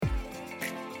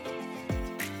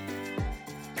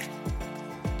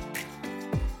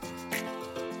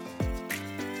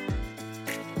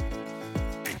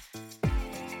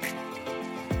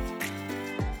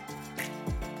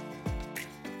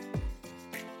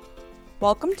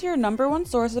Welcome to your number one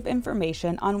source of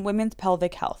information on women's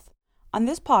pelvic health. On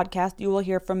this podcast, you will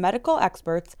hear from medical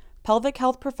experts, pelvic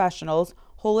health professionals,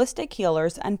 holistic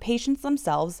healers, and patients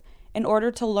themselves in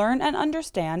order to learn and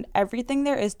understand everything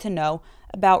there is to know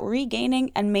about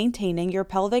regaining and maintaining your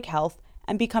pelvic health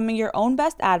and becoming your own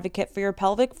best advocate for your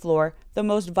pelvic floor, the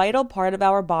most vital part of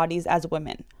our bodies as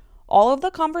women. All of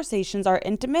the conversations are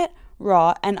intimate,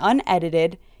 raw, and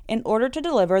unedited in order to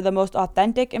deliver the most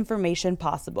authentic information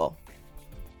possible.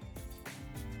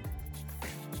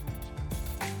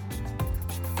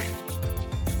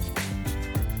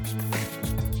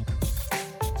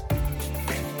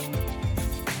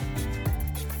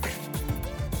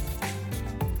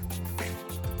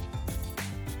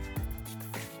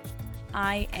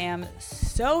 I am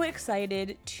so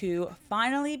excited to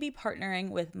finally be partnering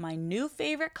with my new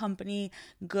favorite company,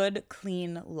 Good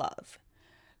Clean Love.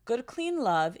 Good Clean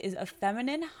Love is a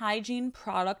feminine hygiene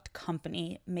product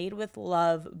company made with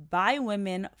love by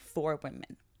women for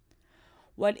women.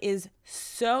 What is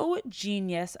so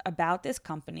genius about this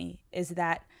company is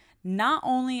that not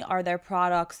only are their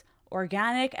products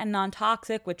organic and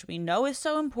non-toxic, which we know is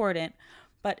so important,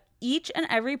 but each and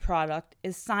every product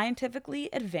is scientifically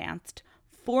advanced,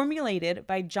 formulated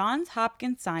by Johns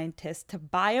Hopkins scientists to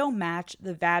biomatch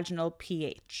the vaginal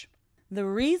pH. The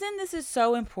reason this is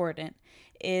so important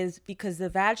is because the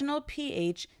vaginal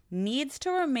pH needs to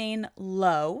remain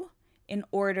low in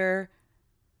order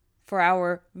for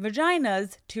our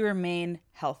vaginas to remain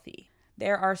healthy.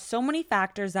 There are so many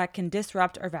factors that can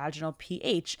disrupt our vaginal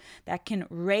pH, that can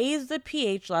raise the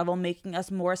pH level, making us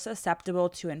more susceptible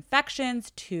to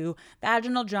infections, to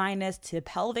vaginal dryness, to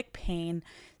pelvic pain.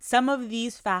 Some of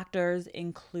these factors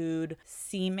include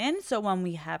semen. So when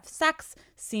we have sex,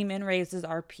 semen raises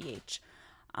our pH.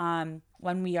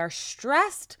 When we are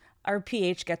stressed, our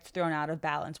pH gets thrown out of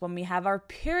balance. When we have our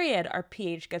period, our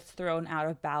pH gets thrown out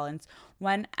of balance.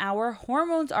 When our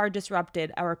hormones are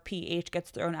disrupted, our pH gets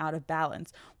thrown out of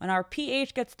balance. When our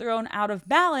pH gets thrown out of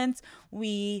balance,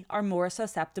 we are more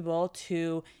susceptible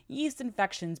to yeast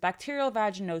infections, bacterial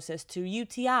vaginosis, to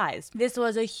UTIs. This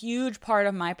was a huge part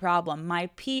of my problem.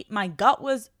 My gut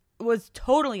was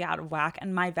totally out of whack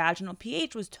and my vaginal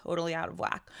pH was totally out of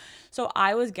whack. So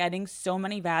I was getting so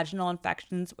many vaginal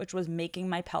infections, which was making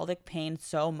my pelvic pain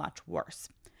so much worse.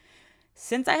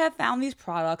 Since I have found these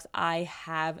products, I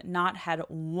have not had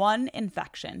one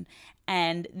infection.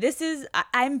 And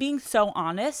I'm being so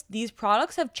honest, these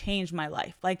products have changed my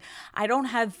life. Like, I don't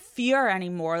have fear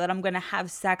anymore that I'm going to have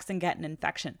sex and get an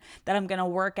infection, that I'm going to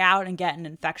work out and get an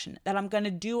infection, that I'm going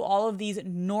to do all of these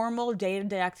normal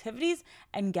day-to-day activities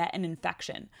and get an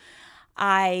infection.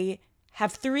 I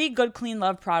have 3 Good Clean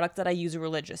Love products that I use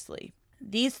religiously.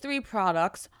 These 3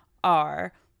 products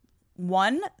are: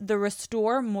 1, the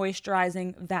Restore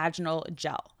Moisturizing Vaginal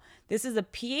Gel. This is a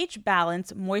pH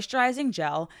balanced moisturizing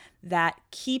gel that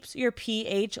keeps your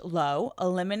pH low,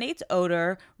 eliminates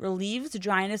odor, relieves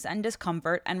dryness and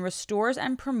discomfort, and restores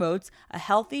and promotes a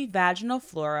healthy vaginal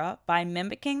flora by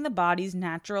mimicking the body's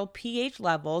natural pH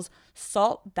levels,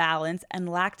 salt balance, and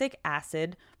lactic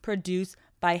acid produced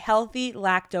by healthy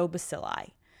lactobacilli.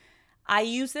 I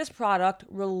use this product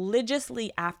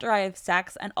religiously after I have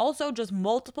sex and also just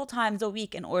multiple times a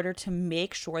week in order to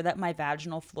make sure that my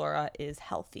vaginal flora is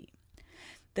healthy.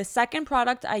 The second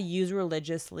product I use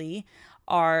religiously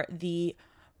are the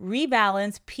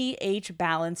Rebalance pH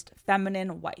Balanced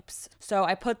Feminine Wipes. So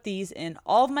I put these in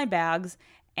all of my bags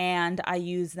and I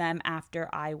use them after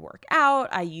I work out.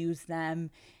 I use them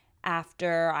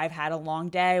after I've had a long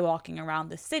day walking around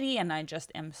the city and I just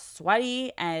am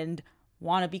sweaty and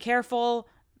want to be careful,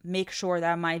 make sure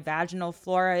that my vaginal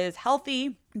flora is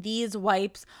healthy. These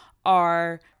wipes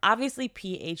are obviously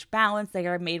pH balanced. They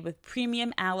are made with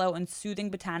premium aloe and soothing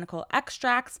botanical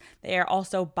extracts. They are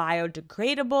also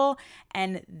biodegradable,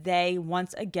 and they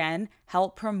once again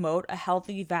help promote a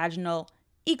healthy vaginal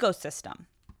ecosystem.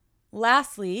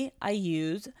 Lastly, I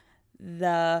use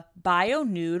the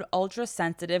BioNude Ultra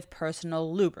Sensitive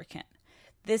Personal Lubricant.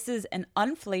 This is an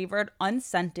unflavored,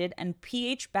 unscented, and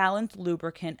pH-balanced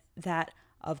lubricant that,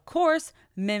 of course,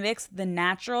 mimics the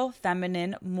natural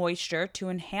feminine moisture to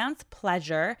enhance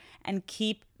pleasure and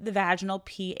keep the vaginal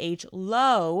pH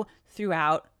low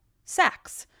throughout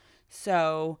sex.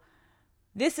 So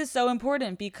this is so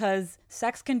important because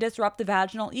sex can disrupt the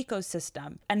vaginal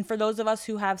ecosystem. And for those of us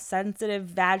who have sensitive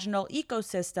vaginal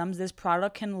ecosystems, this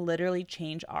product can literally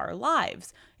change our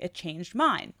lives. It changed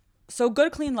mine. So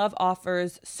Good Clean Love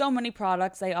offers so many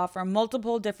products. They offer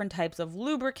multiple different types of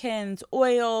lubricants,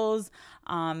 oils,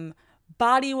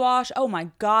 Body wash. Oh my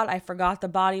God, I forgot the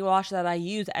body wash that I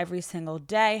use every single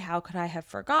day. How could I have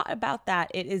forgot about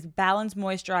that? It is Balance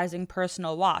Moisturizing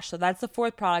Personal Wash. So that's the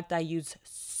fourth product I use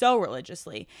so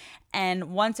religiously.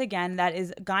 And once again, that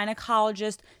is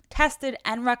gynecologist tested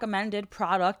and recommended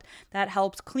product that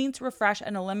helps clean, to refresh,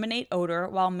 and eliminate odor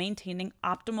while maintaining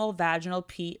optimal vaginal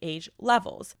pH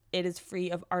levels. It is free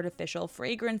of artificial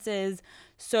fragrances,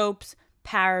 soaps,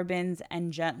 parabens,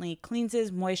 and gently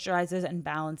cleanses, moisturizes, and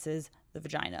balances the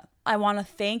vagina. I want to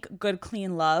thank Good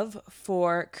Clean Love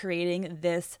for creating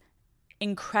this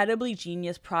incredibly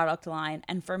genius product line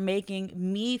and for making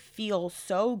me feel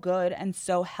so good and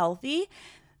so healthy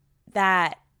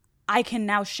that I can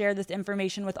now share this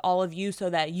information with all of you so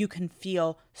that you can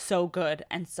feel so good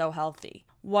and so healthy.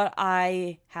 What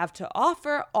I have to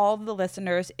offer all the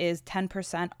listeners is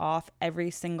 10% off every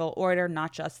single order,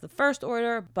 not just the first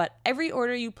order, but every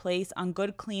order you place on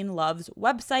Good Clean Love's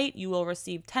website, you will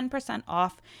receive 10%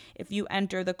 off if you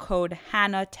enter the code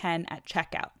HANNAH10 at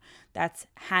checkout. That's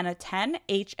HANNAH10,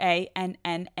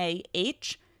 HANNAH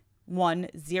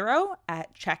 10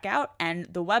 at checkout, and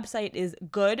the website is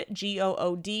good,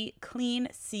 GOOD, clean,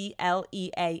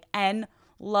 CLEAN,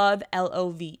 love,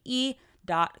 LOVE.com.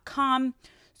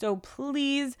 So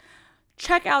please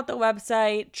check out the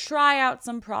website, try out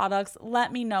some products,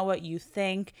 let me know what you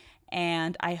think,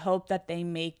 and I hope that they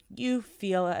make you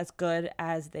feel as good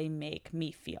as they make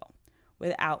me feel.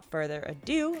 Without further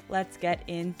ado, let's get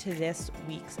into this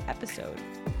week's episode.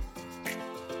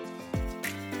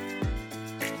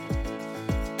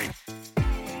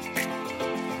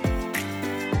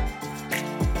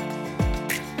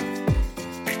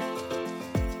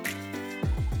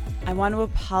 I want to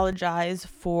apologize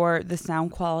for the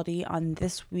sound quality on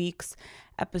this week's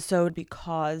episode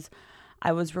because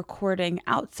I was recording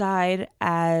outside,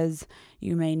 as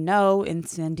you may know, in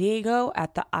San Diego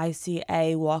at the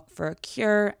Hsieh Walk for a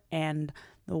Cure, and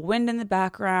the wind in the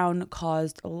background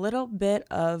caused a little bit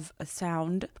of a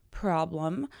sound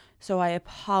problem. So I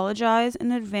apologize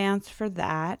in advance for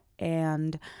that,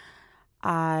 and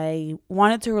I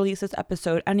wanted to release this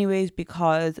episode anyways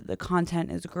because the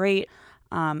content is great.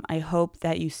 I hope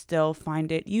that you still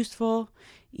find it useful,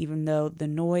 even though the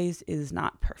noise is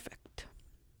not perfect.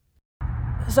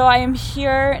 So I am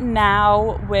here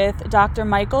now with Dr.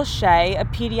 Michael Hsieh, a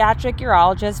pediatric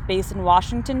urologist based in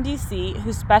Washington, D.C.,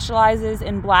 who specializes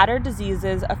in bladder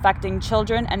diseases affecting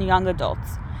children and young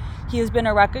adults. He has been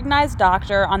a recognized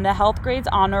doctor on the Health Grades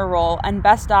Honor Roll and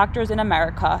Best Doctors in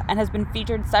America, and has been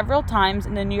featured several times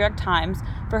in the New York Times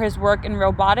for his work in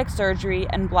robotic surgery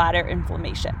and bladder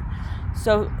inflammation.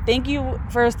 So thank you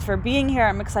first for being here.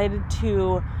 I'm excited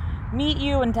to meet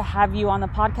you and to have you on the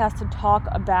podcast to talk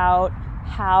about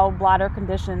how bladder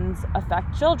conditions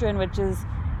affect children, which is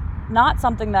not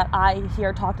something that I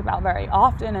hear talked about very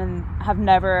often and have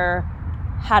never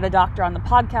had a doctor on the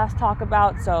podcast talk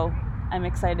about. So I'm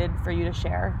excited for you to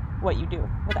share what you do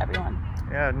with everyone.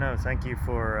 Yeah, no, thank you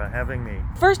for having me.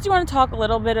 First, you want to talk a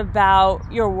little bit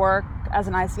about your work as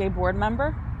an Hsieh board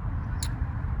member?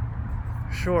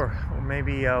 Sure. Well,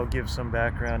 maybe I'll give some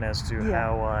background as to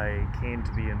how I came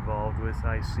to be involved with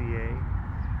Hsieh.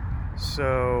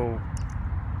 So,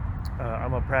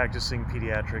 I'm a practicing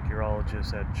pediatric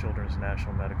urologist at Children's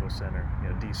National Medical Center,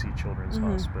 DC Children's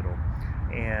Hospital.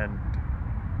 And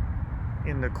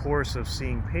in the course of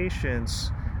seeing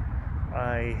patients,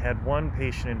 I had one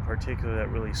patient in particular that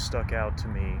really stuck out to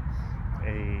me,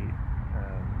 a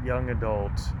young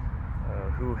adult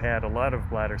who had a lot of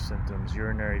bladder symptoms,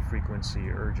 urinary frequency,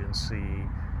 urgency,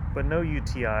 but no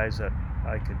UTIs that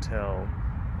I could tell.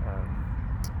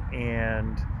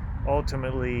 And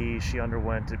ultimately, she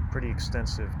underwent a pretty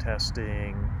extensive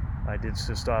testing. I did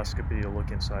cystoscopy to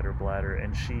look inside her bladder,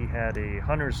 and she had a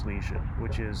Hunner's lesion,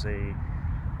 which is a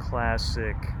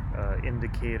classic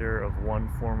indicator of one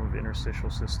form of interstitial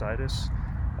cystitis.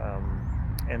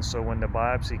 And so when the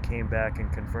biopsy came back and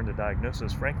confirmed the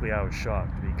diagnosis, frankly, I was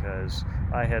shocked because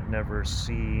I had never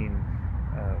seen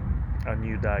a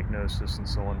new diagnosis in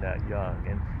someone that young.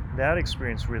 And that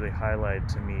experience really highlighted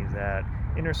to me that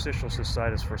interstitial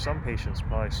cystitis for some patients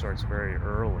probably starts very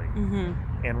early.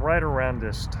 And right around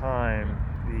this time,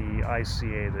 the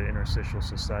ICA, the Interstitial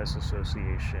Cystitis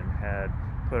Association, had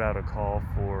put out a call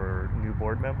for new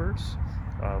board members,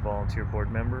 volunteer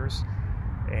board members.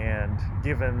 And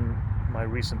given my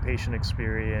recent patient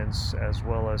experience as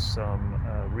well as some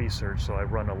research, so I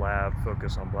run a lab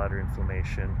focused on bladder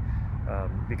inflammation,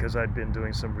 because I'd been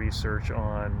doing some research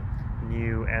on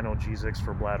new analgesics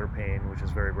for bladder pain, which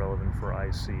is very relevant for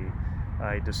IC.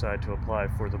 I decided to apply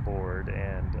for the board,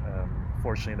 and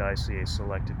fortunately the ICA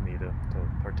selected me to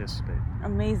participate.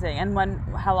 Amazing. And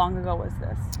how long ago was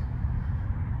this?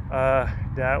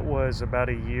 That was about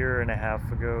a year and a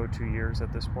half ago, 2 years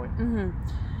at this point.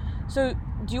 So,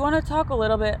 do you want to talk a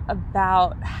little bit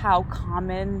about how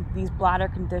common these bladder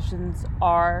conditions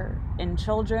are in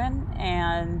children?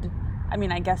 And I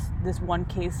mean, I guess this one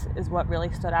case is what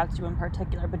really stood out to you in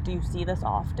particular, but do you see this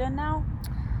often now?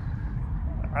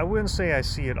 I wouldn't say I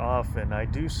see it often. I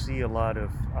do see a lot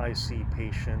of IC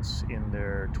patients in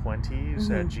their 20s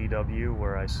at GW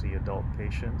where I see adult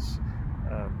patients.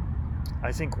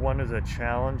 I think one of the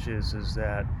challenges is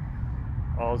that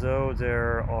although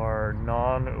there are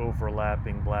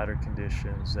non-overlapping bladder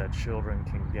conditions that children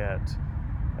can get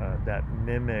that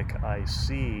mimic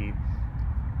IC,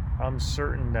 I'm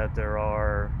certain that there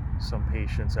are some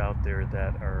patients out there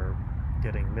that are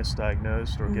getting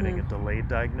misdiagnosed or getting a delayed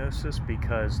diagnosis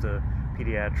because the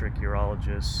pediatric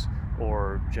urologist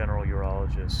or general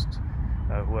urologist,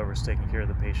 whoever's taking care of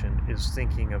the patient, is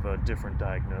thinking of a different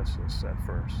diagnosis at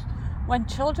first. When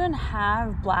children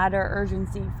have bladder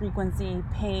urgency, frequency,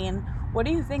 pain, what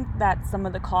do you think that some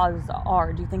of the causes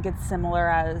are? Do you think it's similar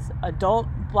as adult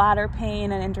bladder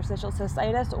pain and interstitial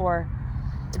cystitis, or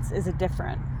is it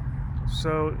different?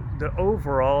 So the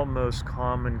overall most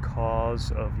common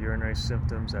cause of urinary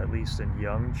symptoms, at least in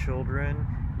young children,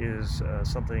 is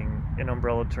an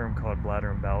umbrella term called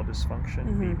bladder and bowel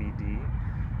dysfunction, BBD.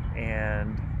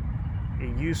 And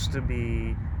it used to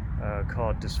be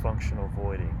called dysfunctional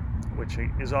voiding, which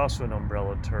is also an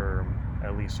umbrella term,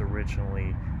 at least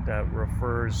originally, that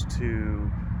refers to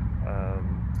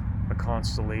a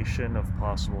constellation of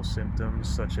possible symptoms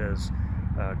such as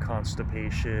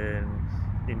constipation,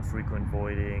 infrequent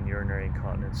voiding, urinary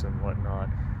incontinence, and whatnot.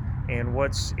 And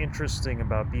what's interesting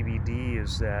about BBD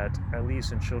is that, at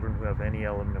least in children who have any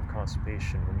element of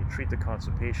constipation, when you treat the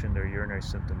constipation, their urinary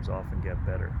symptoms often get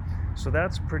better. So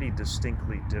that's pretty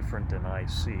distinctly different than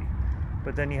IC.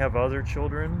 But then you have other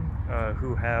children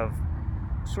who have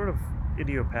sort of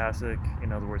idiopathic,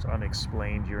 in other words,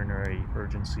 unexplained urinary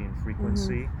urgency and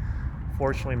frequency.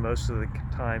 Fortunately, most of the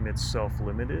time it's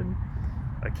self-limited.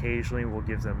 Occasionally we'll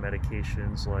give them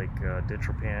medications like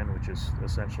ditropan, which is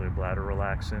essentially a bladder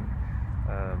relaxant.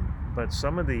 But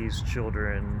some of these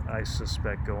children, I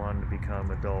suspect, go on to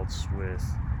become adults with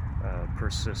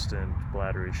persistent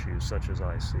bladder issues such as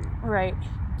IC. Right.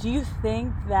 Do you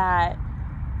think that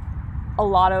a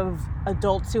lot of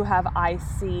adults who have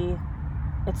IC,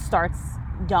 it starts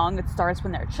young, it starts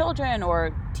when they're children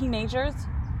or teenagers?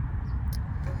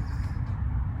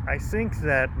 I think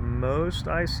that most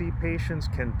IC patients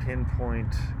can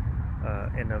pinpoint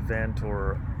an event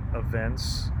or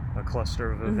events, a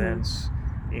cluster of events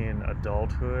in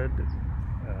adulthood,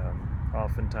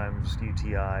 oftentimes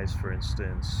UTIs, for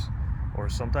instance, or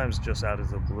sometimes just out of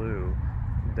the blue,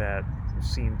 that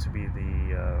seem to be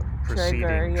the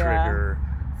preceding trigger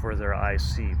for their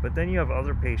IC. But then you have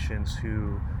other patients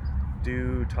who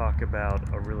do talk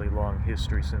about a really long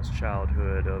history since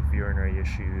childhood of urinary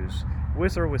issues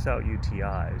with or without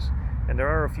UTIs. And there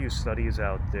are a few studies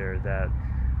out there that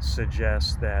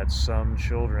suggest that some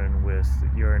children with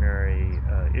urinary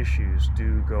issues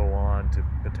do go on to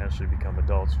potentially become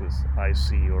adults with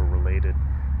IC or related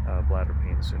bladder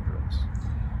pain syndromes.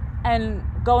 And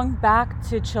going back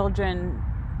to children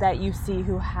that you see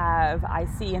who have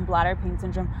IC and bladder pain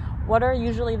syndrome, what are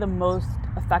usually the most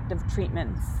effective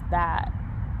treatments that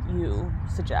you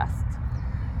suggest?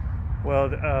 Well,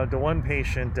 the one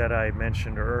patient that I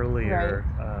mentioned earlier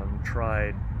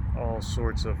tried all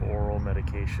sorts of oral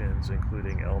medications,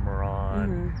 including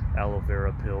Elmeron, aloe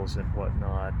vera pills, and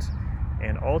whatnot.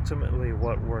 And ultimately,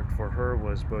 what worked for her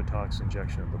was Botox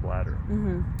injection of the bladder,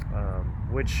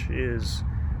 which is,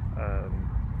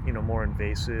 more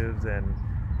invasive than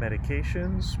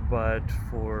medications, but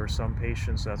for some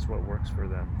patients, that's what works for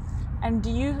them. And do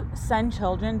you send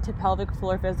children to pelvic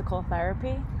floor physical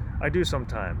therapy? I do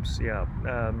sometimes, yeah.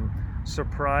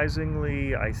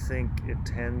 Surprisingly, I think it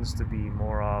tends to be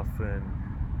more often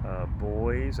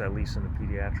boys, at least in the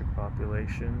pediatric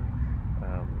population,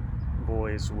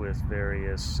 boys with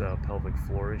various pelvic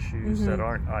floor issues that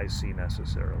aren't IC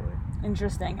necessarily.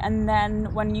 Interesting. And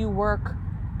then when you work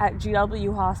at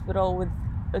GW Hospital with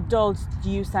adults,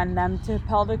 do you send them to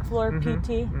pelvic floor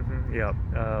PT? Yeah,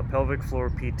 pelvic floor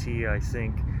PT, I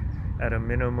think, at a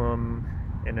minimum,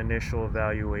 an initial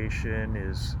evaluation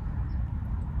is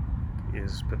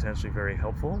potentially very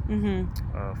helpful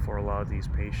for a lot of these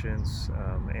patients,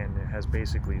 and it has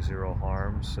basically zero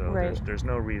harm, so there's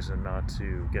no reason not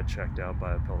to get checked out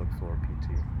by a pelvic floor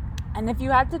PT. And if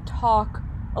you had to talk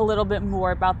a little bit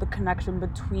more about the connection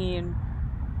between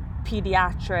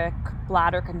pediatric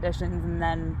bladder conditions and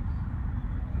then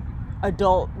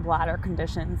adult bladder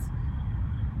conditions,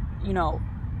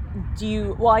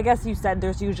 I guess you said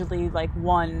there's usually like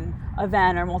one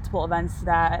event or multiple events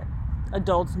that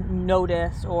adults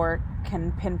notice or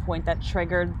can pinpoint that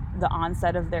triggered the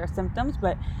onset of their symptoms,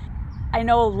 but I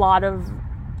know a lot of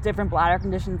different bladder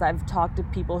conditions. I've talked to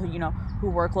people who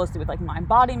work closely with like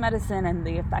mind-body medicine and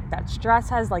the effect that stress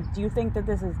has. Like, do you think that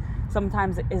this is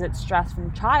is it stress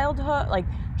from childhood, like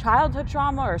childhood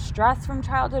trauma or stress from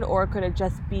childhood, or could it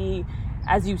just be,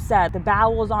 as you said, the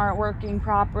bowels aren't working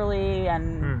properly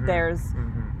and there's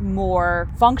more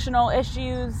functional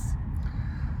issues?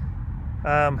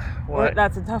 Well,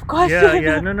 That's a tough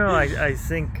question. no. I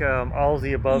think all of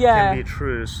the above can be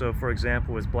true. So, for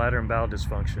example, with bladder and bowel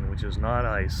dysfunction, which is not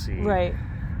IC, Right.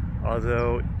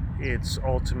 although it's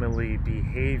ultimately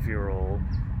behavioral,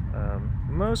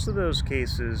 most of those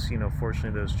cases,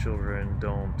 fortunately, those children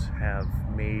don't have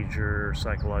major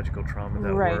psychological trauma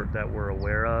that we're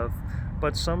aware of.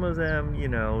 But some of them,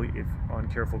 if on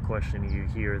careful questioning, you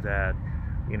hear that,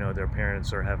 their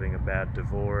parents are having a bad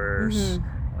divorce.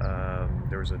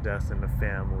 There was a death in the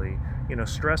family.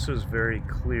 Stresses very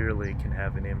clearly can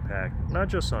have an impact, not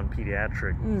just on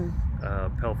pediatric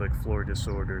pelvic floor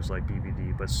disorders like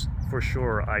BBD, but for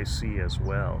sure IC as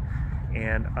well.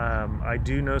 And I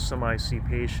do know some IC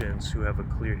patients who have a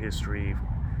clear history,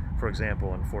 for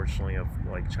example, unfortunately, of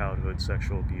like childhood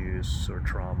sexual abuse or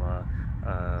trauma,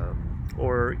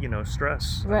 or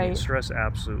stress. Right. I mean, stress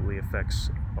absolutely affects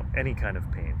any kind of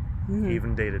pain,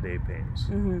 even day-to-day pains.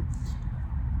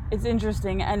 It's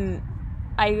interesting, and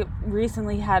I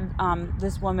recently had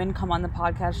this woman come on the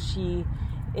podcast. She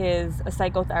is a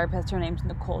psychotherapist. Her name's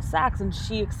Nicole Sachs, and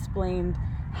she explained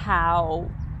how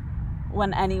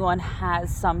when anyone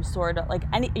has some sort of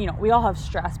we all have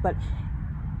stress, but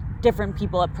different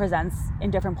people, it presents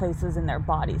in different places in their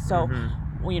body. So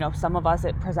some of us,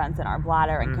 it presents in our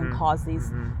bladder and can cause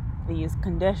these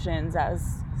conditions,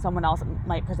 as someone else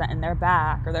might present in their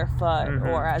back or their foot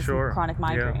or as chronic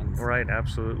migraines. Yeah, right,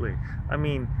 absolutely. I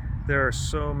mean, there are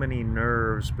so many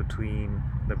nerves between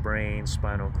the brain,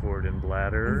 spinal cord, and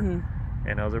bladder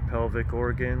and other pelvic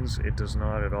organs. It does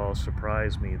not at all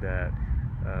surprise me that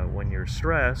when you're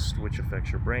stressed, which affects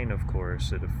your brain, of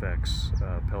course, it affects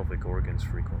pelvic organs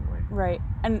frequently. Right.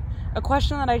 And a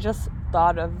question that I just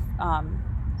thought of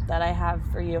that I have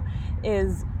for you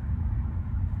is,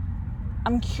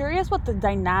 I'm curious what the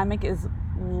dynamic is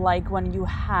like when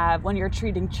you're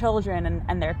treating children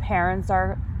and their parents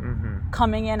are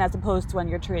coming in, as opposed to when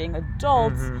you're treating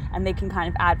adults and they can kind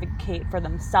of advocate for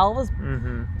themselves.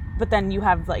 But then you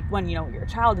have like when you're a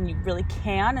child and you really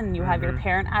can, and you have your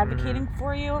parent advocating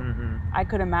for you. I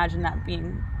could imagine that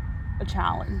being a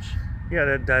challenge.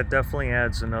 Yeah, that definitely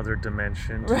adds another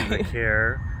dimension to the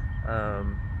care.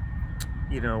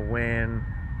 When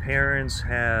parents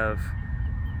have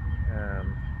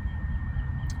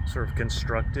sort of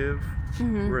constructive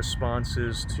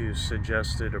responses to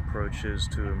suggested approaches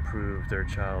to improve their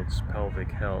child's pelvic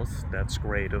health, that's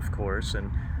great, of course,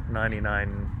 and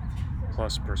 99%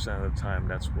 of the time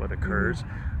that's what occurs.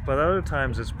 But other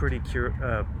times it's pretty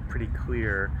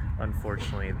clear,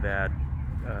 unfortunately, that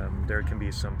there can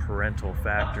be some parental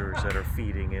factors that are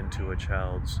feeding into a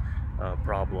child's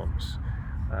problems.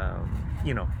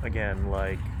 Again,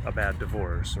 like a bad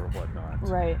divorce or whatnot.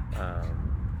 Right.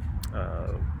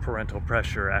 Parental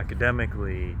pressure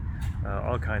academically,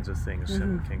 all kinds of things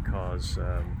can cause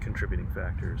contributing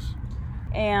factors.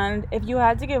 And if you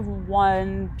had to give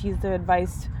one piece of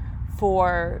advice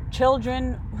for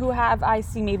children who have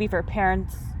IC, maybe for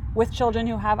parents with children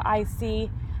who have IC,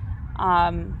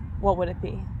 what would it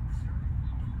be?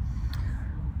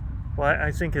 Well,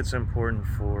 I think it's important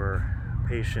for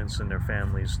patients and their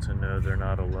families to know they're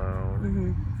not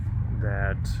alone,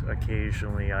 that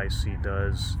occasionally IC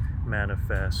does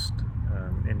manifest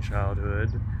in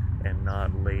childhood and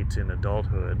not late in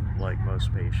adulthood like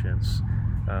most patients,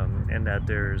 and that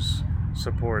there's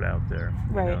support out there,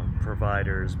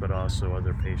 providers, but also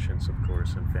other patients, of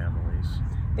course, and families.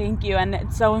 Thank you. And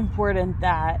it's so important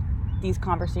that these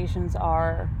conversations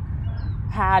are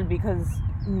had, because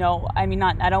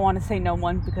I don't want to say no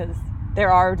one, because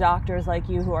there are doctors like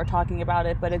you who are talking about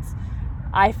it, but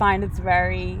I find it's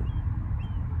very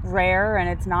rare and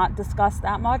it's not discussed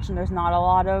that much, and there's not a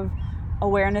lot of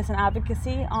awareness and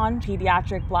advocacy on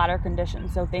pediatric bladder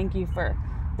conditions. So thank you for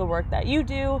the work that you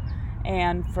do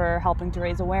and for helping to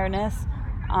raise awareness.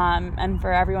 And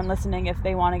for everyone listening, if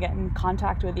they want to get in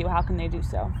contact with you, how can they do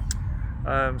so?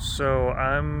 So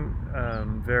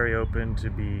I'm very open to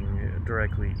being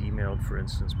directly emailed, for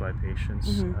instance, by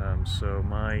patients. So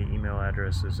my email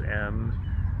address is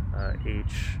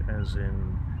H as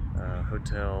in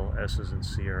Hotel, S is in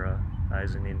Sierra, I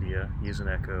is in India, E is in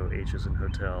Echo, H is in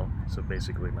Hotel, so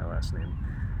basically my last name,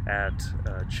 at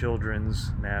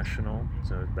Children's National,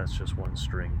 so that's just one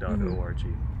string, Mhm. .org.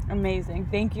 Amazing.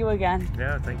 Thank you again.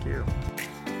 Yeah, thank you.